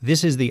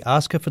This is the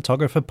Ask a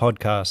Photographer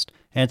podcast,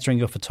 answering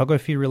your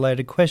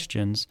photography-related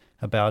questions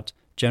about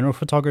general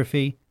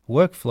photography,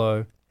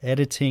 workflow,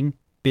 editing,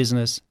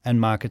 business,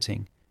 and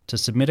marketing. To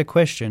submit a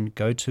question,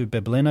 go to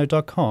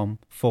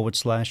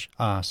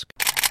beblino.com/ask.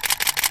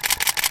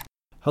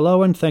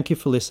 Hello and thank you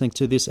for listening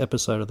to this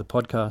episode of the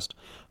podcast.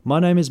 My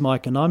name is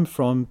Mike and I'm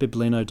from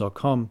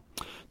beblino.com.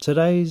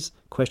 Today's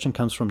question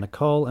comes from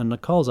Nicole, and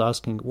Nicole's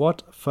asking,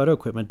 what photo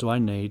equipment do I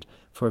need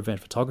for event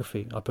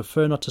photography? I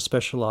prefer not to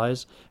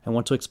specialize and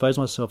want to expose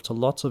myself to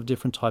lots of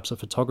different types of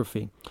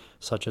photography,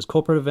 such as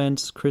corporate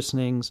events,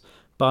 christenings,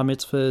 bar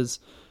mitzvahs,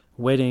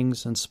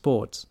 weddings, and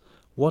sports.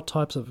 What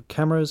types of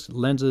cameras,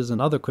 lenses, and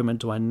other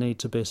equipment do I need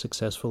to be a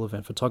successful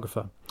event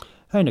photographer?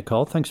 Hey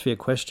Nicole, thanks for your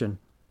question.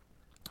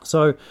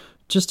 So,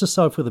 just to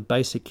start with a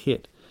basic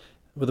kit.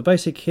 With a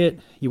basic kit,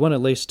 you want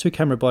at least 2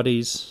 camera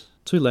bodies,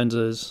 2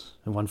 lenses,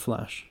 and 1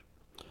 flash.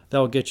 That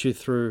will get you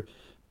through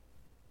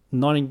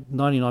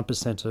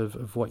 99%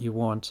 of what you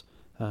want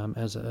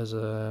as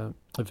a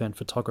event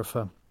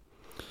photographer.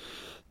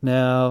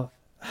 Now,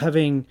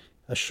 having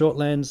a short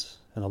lens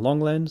and a long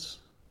lens,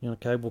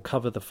 will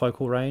cover the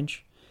focal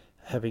range.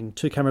 Having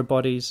 2 camera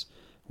bodies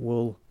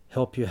will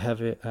help you have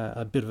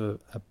a bit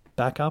of a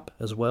backup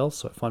as well,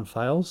 so if one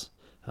fails.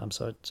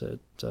 So it's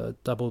a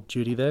double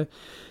duty there.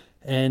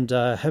 And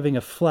having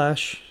a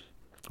flash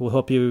will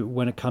help you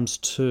when it comes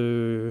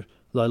to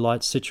low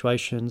light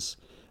situations,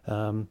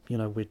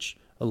 which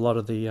a lot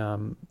of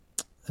the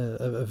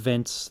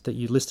events that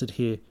you listed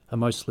here are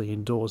mostly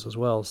indoors as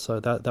well. So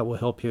that will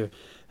help you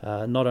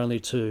not only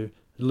to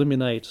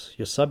illuminate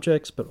your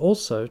subjects, but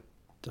also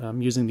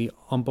using the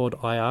onboard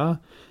IR,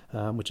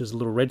 which is a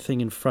little red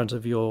thing in front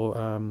of your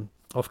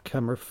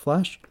off-camera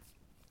flash.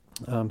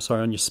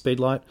 On your speed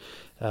light,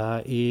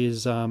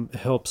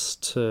 helps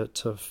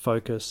to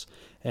focus,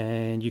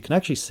 and you can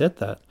actually set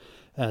that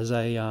as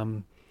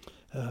a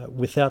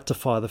without to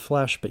fire the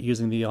flash, but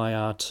using the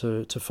IR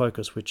to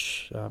focus,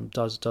 which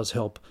does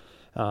help,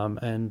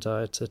 and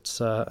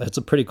it's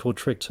a pretty cool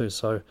trick too.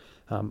 So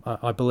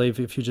I believe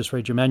if you just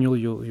read your manual,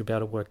 you'll be able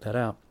to work that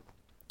out.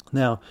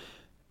 Now,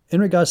 in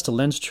regards to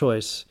lens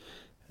choice,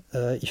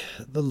 a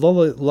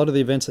lot of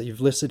the events that you've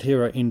listed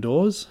here are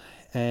indoors,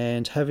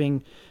 and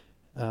having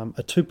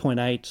a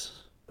 2.8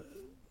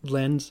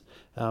 lens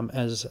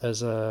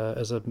as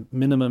a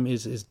minimum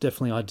is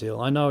definitely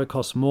ideal. I know it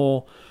costs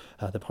more,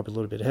 they're probably a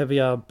little bit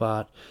heavier,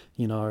 but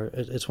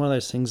it's one of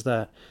those things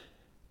that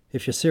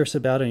if you're serious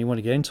about it and you want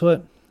to get into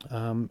it,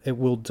 it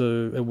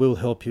will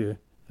help you.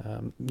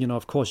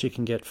 Of course you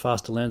can get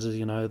faster lenses,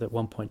 that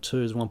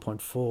 1.2s,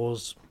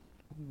 1.4s,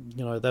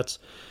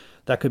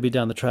 that could be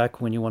down the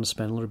track when you want to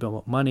spend a little bit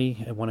more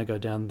money and want to go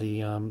down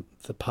the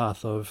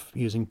path of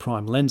using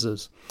prime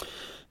lenses.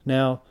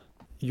 Now,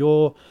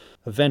 your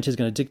event is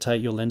going to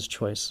dictate your lens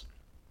choice.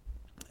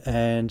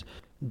 And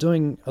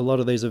doing a lot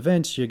of these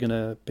events, you're going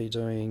to be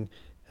doing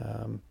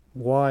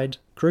wide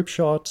group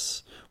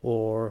shots,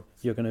 or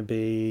you're going to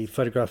be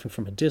photographing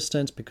from a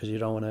distance because you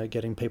don't want to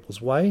get in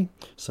people's way.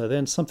 So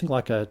then something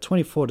like a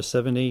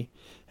 24-70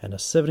 and a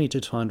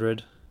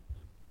 70-200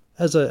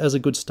 as a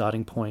good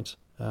starting point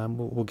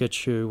will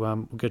get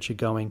you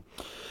going.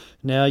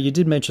 Now, you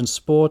did mention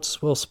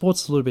sports. Well,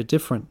 sports is a little bit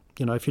different.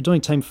 If you're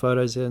doing team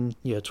photos, then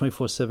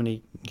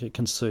 24-70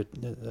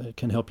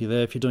 can help you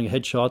there. If you're doing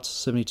headshots,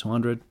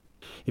 70-100.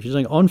 If you're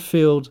doing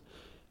on-field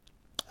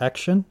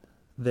action,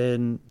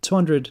 then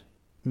 200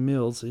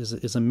 mils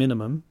is a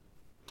minimum.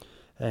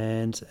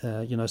 And,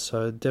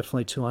 so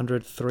definitely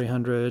 200,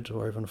 300,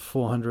 or even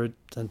 400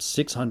 and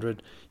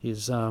 600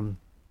 is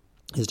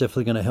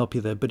definitely going to help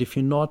you there. But if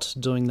you're not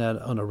doing that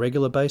on a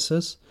regular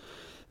basis,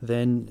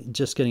 then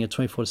just getting a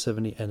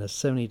 24-70 and a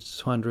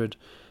 70-200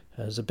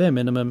 as a bare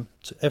minimum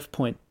to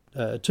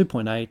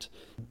 2.8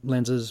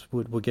 lenses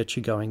will get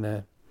you going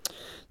there.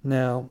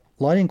 Now,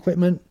 lighting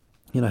equipment,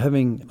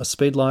 having a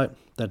speed light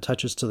that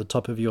attaches to the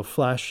top of your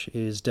flash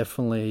is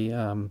definitely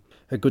a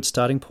good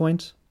starting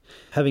point.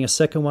 Having a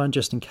second one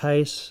just in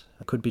case,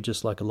 it could be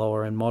just like a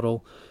lower end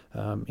model,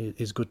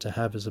 is good to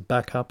have as a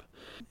backup.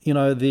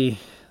 The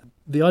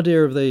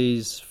idea of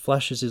these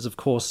flashes is, of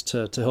course,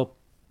 to help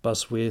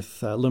us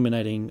with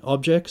illuminating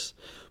objects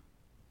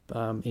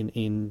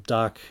in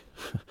dark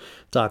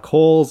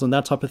halls and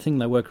that type of thing.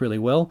 They work really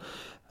well.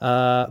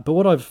 But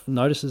what I've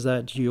noticed is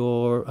that if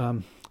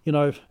you're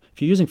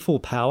using full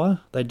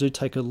power, they do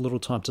take a little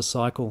time to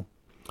cycle.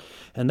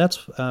 And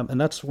that's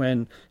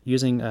when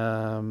using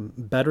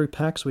battery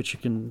packs, which you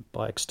can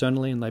buy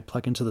externally and they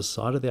plug into the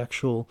side of the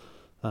actual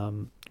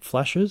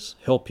flashes,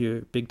 help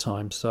you big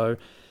time. So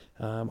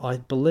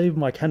I believe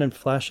my Canon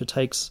flash, it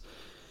takes,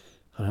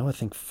 I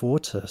think 4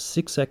 to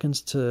 6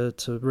 seconds to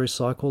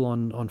recycle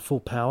on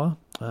full power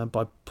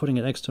by putting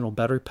an external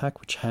battery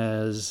pack, which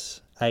has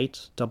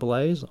 8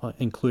 AA's,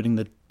 including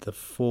the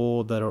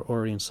 4 that are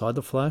already inside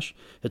the flash.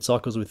 It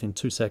cycles within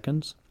 2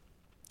 seconds.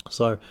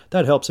 So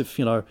that helps if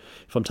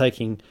I'm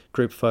taking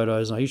group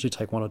photos, and I usually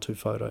take 1 or 2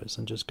 photos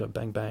and just go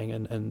bang, bang,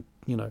 and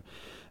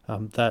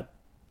that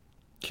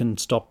can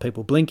stop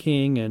people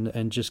blinking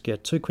and just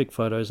get 2 quick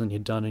photos and you're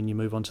done, and you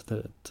move on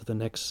to the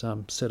next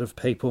set of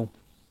people.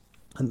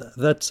 And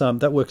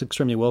that worked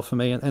extremely well for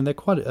me, and they're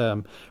quite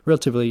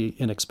relatively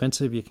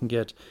inexpensive. You can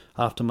get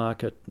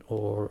aftermarket,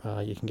 or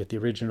you can get the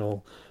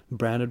original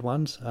branded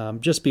ones.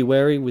 Just be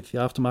wary with the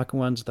aftermarket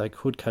ones; they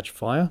could catch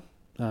fire.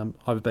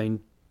 I've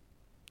been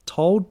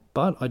told,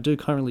 but I do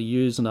currently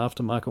use an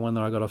aftermarket one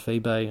that I got off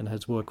eBay and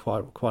has worked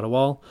quite a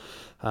while.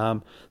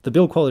 The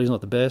build quality is not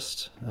the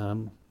best.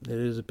 It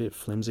is a bit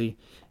flimsy,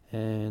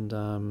 and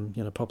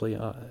probably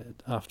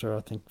after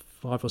I think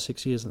 5 or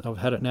 6 years I've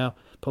had it now,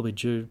 probably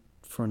due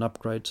for an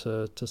upgrade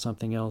to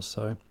something else.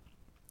 So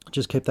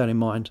just keep that in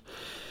mind.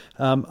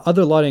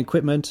 Other lighting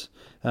equipment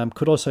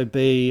could also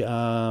be,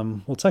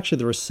 it's actually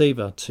the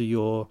receiver to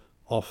your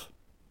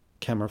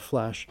off-camera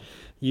flash.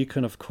 You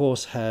can, of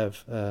course,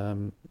 have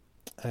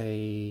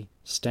a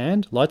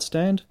light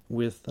stand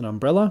with an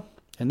umbrella.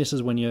 And this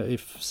is when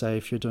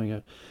if you're doing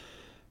a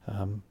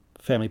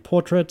family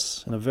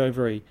portraits in a very,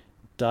 very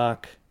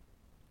dark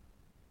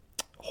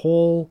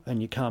hall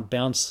and you can't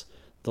bounce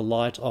the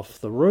light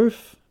off the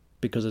roof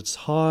because it's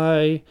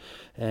high,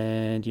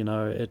 and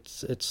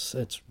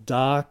it's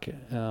dark,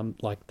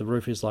 like the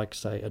roof is like,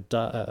 say,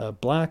 a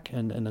black,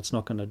 and it's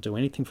not going to do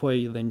anything for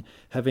you. Then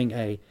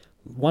having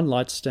one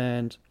light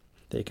stand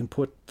that you can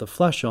put the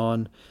flash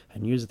on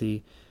and use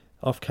the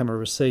off-camera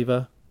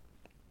receiver,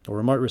 or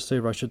remote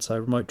receiver, I should say,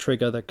 remote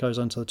trigger that goes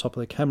onto the top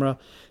of the camera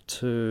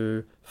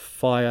to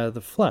fire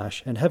the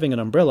flash, and having an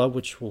umbrella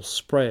which will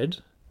spread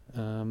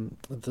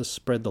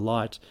the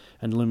light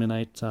and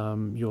illuminate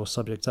your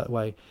subject that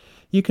way.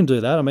 You can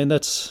do that. I mean,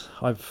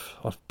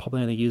 I've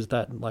probably only used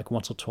that like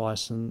once or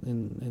twice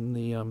in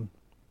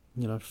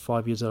the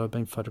 5 years that I've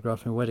been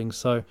photographing weddings.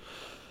 So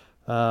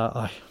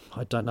I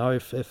don't know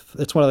if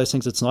it's one of those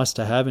things that's nice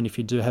to have, and if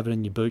you do have it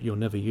in your boot, you'll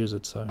never use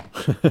it. So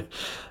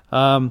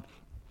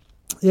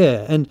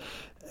yeah, and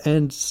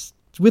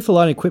with the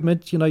lighting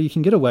equipment, you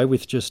can get away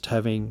with just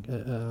having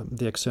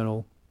the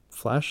external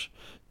flash.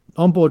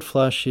 Onboard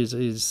flash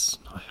is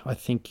I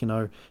think,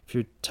 if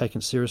you're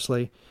taken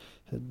seriously,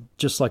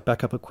 just like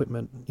backup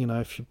equipment,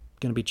 if you're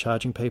going to be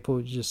charging people,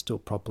 you just do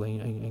it properly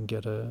and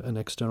get an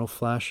external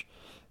flash,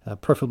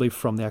 preferably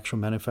from the actual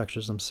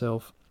manufacturers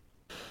themselves.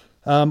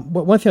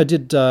 One thing I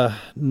did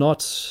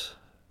not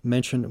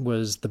mention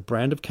was the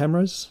brand of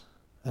cameras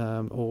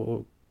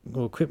or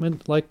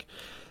equipment. Like,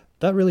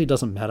 that really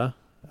doesn't matter.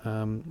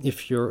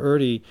 If you're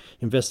already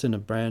invested in a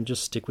brand,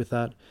 just stick with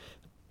that.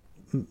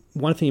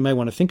 One thing you may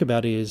want to think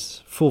about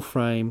is full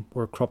frame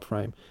or a crop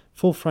frame.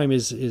 Full frame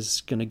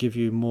is going to give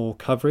you more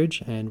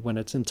coverage, and when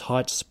it's in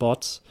tight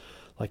spots,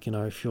 like,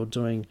 if you're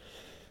doing,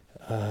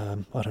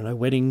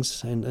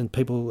 weddings and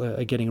people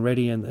are getting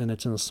ready and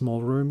it's in a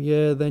small room,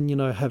 then,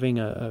 having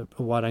a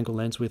wide angle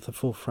lens with a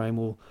full frame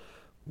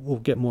will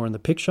get more in the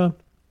picture.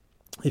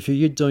 If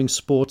you're doing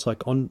sports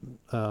like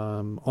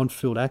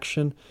on-field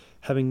action,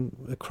 having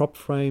a crop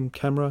frame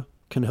camera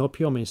can help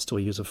you. I mean, still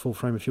use a full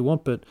frame if you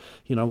want, but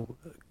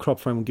crop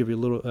frame will give you a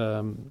little,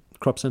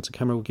 crop sensor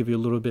camera will give you a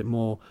little bit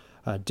more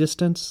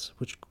distance,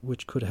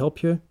 which could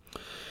help you.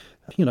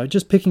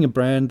 Just picking a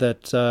brand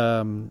that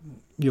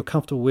you're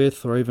comfortable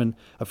with, or even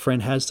a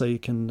friend has, so you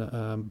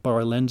can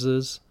borrow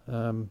lenses,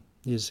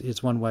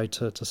 is one way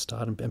to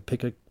start and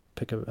pick a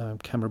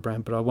camera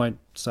brand. But I won't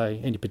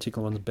say any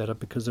particular one's better,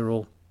 because they're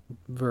all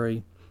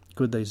very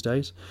good these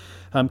days.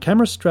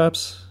 Camera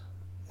straps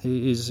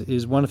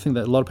is one thing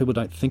that a lot of people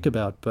don't think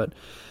about, but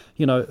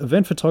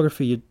event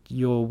photography,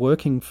 you're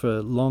working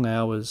for long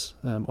hours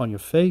on your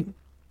feet,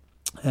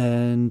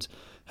 and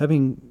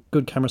having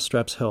good camera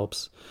straps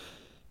helps.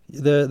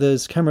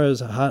 There's cameras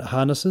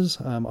harnesses.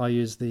 I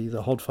use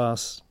the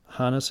Holdfast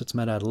harness. It's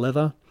made out of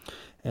leather,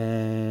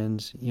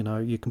 and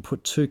you can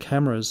put 2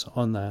 cameras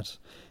on that,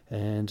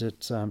 and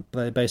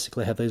they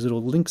basically have these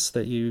little links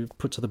that you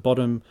put to the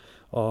bottom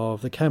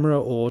of the camera,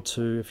 or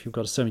if you've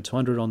got a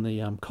 7200 on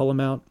the collar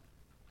mount.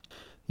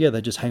 They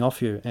just hang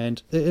off you,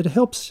 and it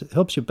helps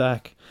your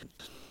back,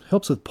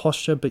 helps with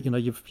posture. But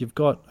you've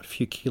got a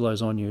few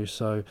kilos on you,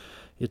 so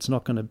it's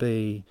not going to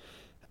be,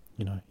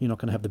 you're not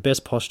going to have the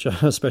best posture,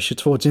 especially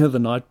towards the end of the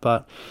night.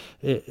 But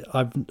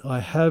I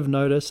have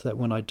noticed that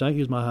when I don't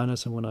use my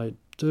harness, and when I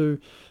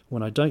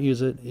don't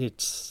use it,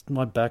 it's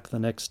my back the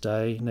next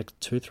day, next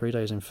 2-3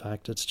 days, in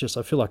fact, it's just,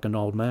 I feel like an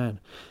old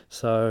man.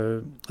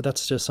 So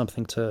that's just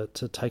something to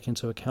take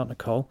into account,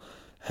 Nicole.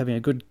 Having a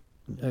good,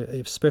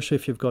 especially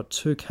if you've got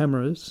 2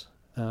 cameras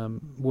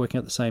working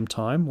at the same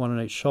time, one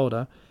on each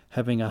shoulder,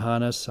 having a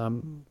harness.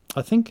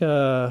 I think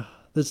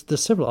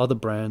there's several other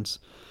brands.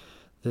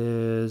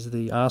 There's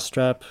the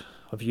R-strap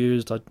I've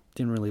used. I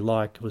didn't really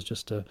like. It was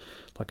just a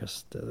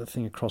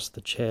thing across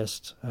the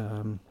chest.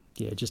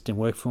 It just didn't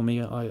work for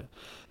me.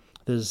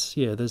 There's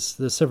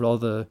several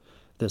other.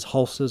 There's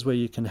holsters where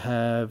you can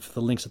have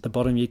the links at the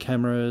bottom of your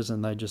cameras,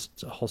 and they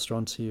just holster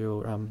onto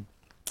your.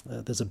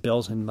 There's a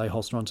belt, and they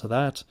holster onto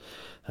that.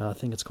 I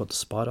think it's called the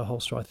Spider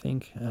holster, I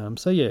think.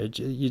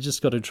 You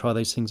just got to try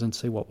these things and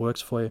see what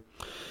works for you.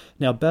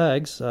 Now,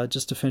 bags,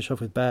 just to finish off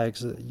with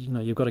bags,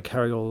 you've got to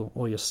carry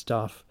all your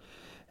stuff.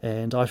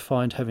 And I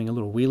find having a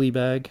little wheelie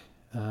bag,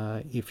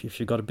 if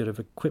you've got a bit of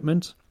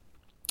equipment,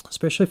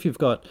 especially if you've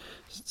got,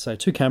 say,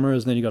 2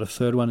 cameras, and then you've got a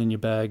third one in your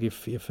bag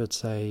if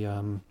it's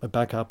a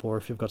backup, or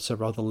if you've got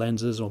several other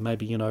lenses, or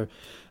maybe, a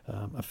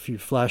few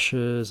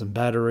flashes and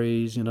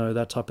batteries,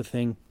 that type of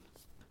thing.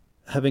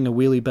 Having a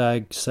wheelie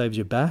bag saves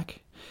your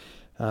back.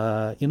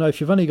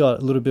 If you've only got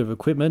a little bit of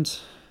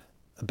equipment,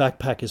 a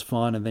backpack is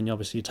fine, and then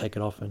obviously you take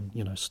it off and,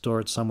 store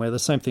it somewhere. The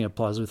same thing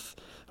applies with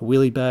a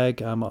wheelie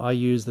bag. I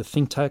use the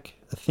Think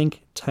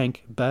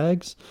Tank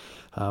bags.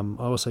 I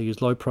also use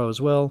Lowepro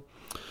as well.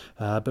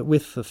 But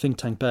with the Think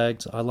Tank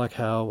bags, I like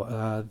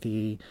how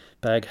the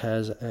bag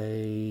has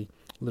a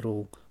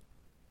little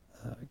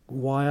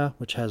wire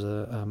which has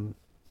a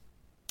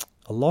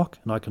lock,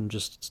 and I can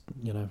just,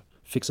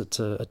 fix it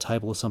to a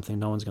table or something.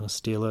 No one's going to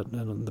steal it,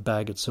 and the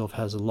bag itself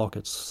has a lock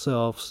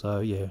itself. So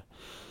yeah,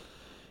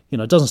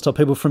 it doesn't stop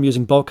people from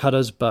using bolt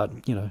cutters, but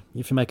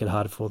if you make it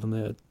harder for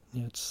them,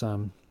 it's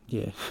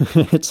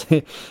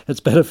it's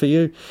better for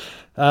you.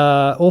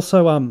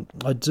 Also,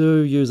 I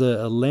do use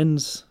a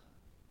lens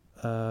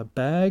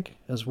bag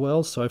as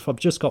well. So if I've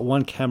just got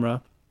one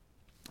camera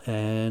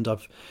and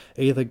I've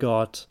either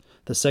got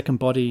the second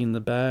body in the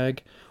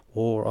bag,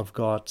 or I've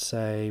got,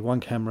 say, one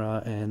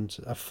camera and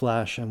a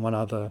flash and one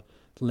other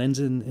lens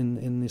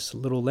in this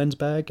little lens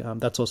bag,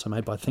 that's also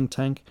made by Think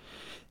Tank,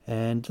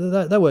 and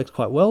that works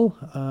quite well.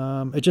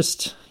 It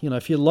just,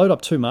 if you load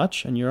up too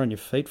much and you're on your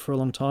feet for a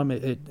long time,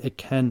 it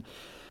can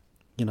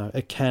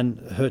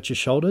hurt your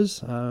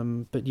shoulders,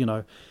 but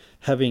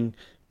having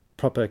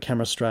proper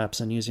camera straps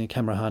and using a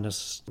camera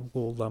harness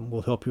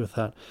will help you with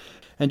that.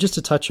 And just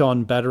to touch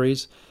on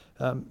batteries,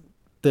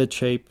 they're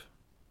cheap.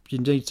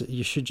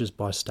 You should just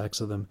buy stacks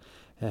of them.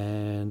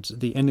 And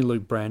the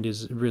Eneloop brand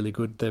is really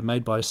good. They're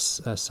made by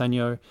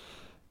Sanyo.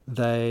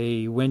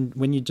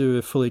 When you do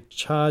a fully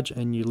charge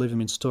and you leave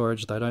them in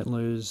storage, they don't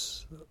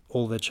lose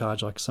all their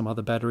charge like some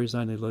other batteries. They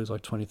only lose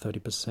like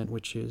 20-30%,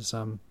 which is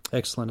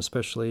excellent,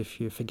 especially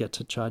if you forget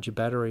to charge your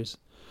batteries.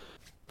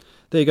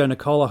 There you go,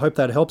 Nicole. I hope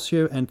that helps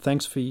you, and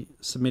thanks for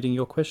submitting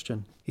your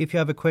question. If you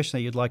have a question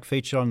that you'd like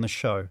featured on the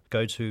show,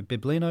 go to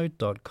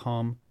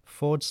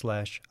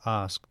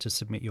biblino.com/ask to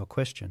submit your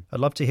question. I'd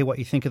love to hear what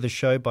you think of the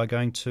show by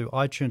going to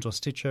iTunes or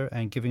Stitcher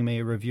and giving me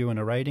a review and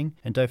a rating.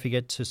 And don't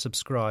forget to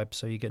subscribe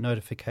so you get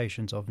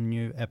notifications of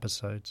new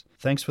episodes.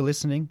 Thanks for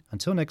listening.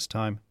 Until next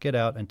time, get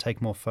out and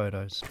take more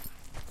photos.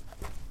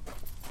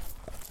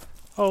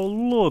 Oh,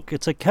 look,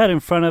 it's a cat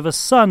in front of a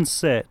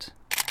sunset.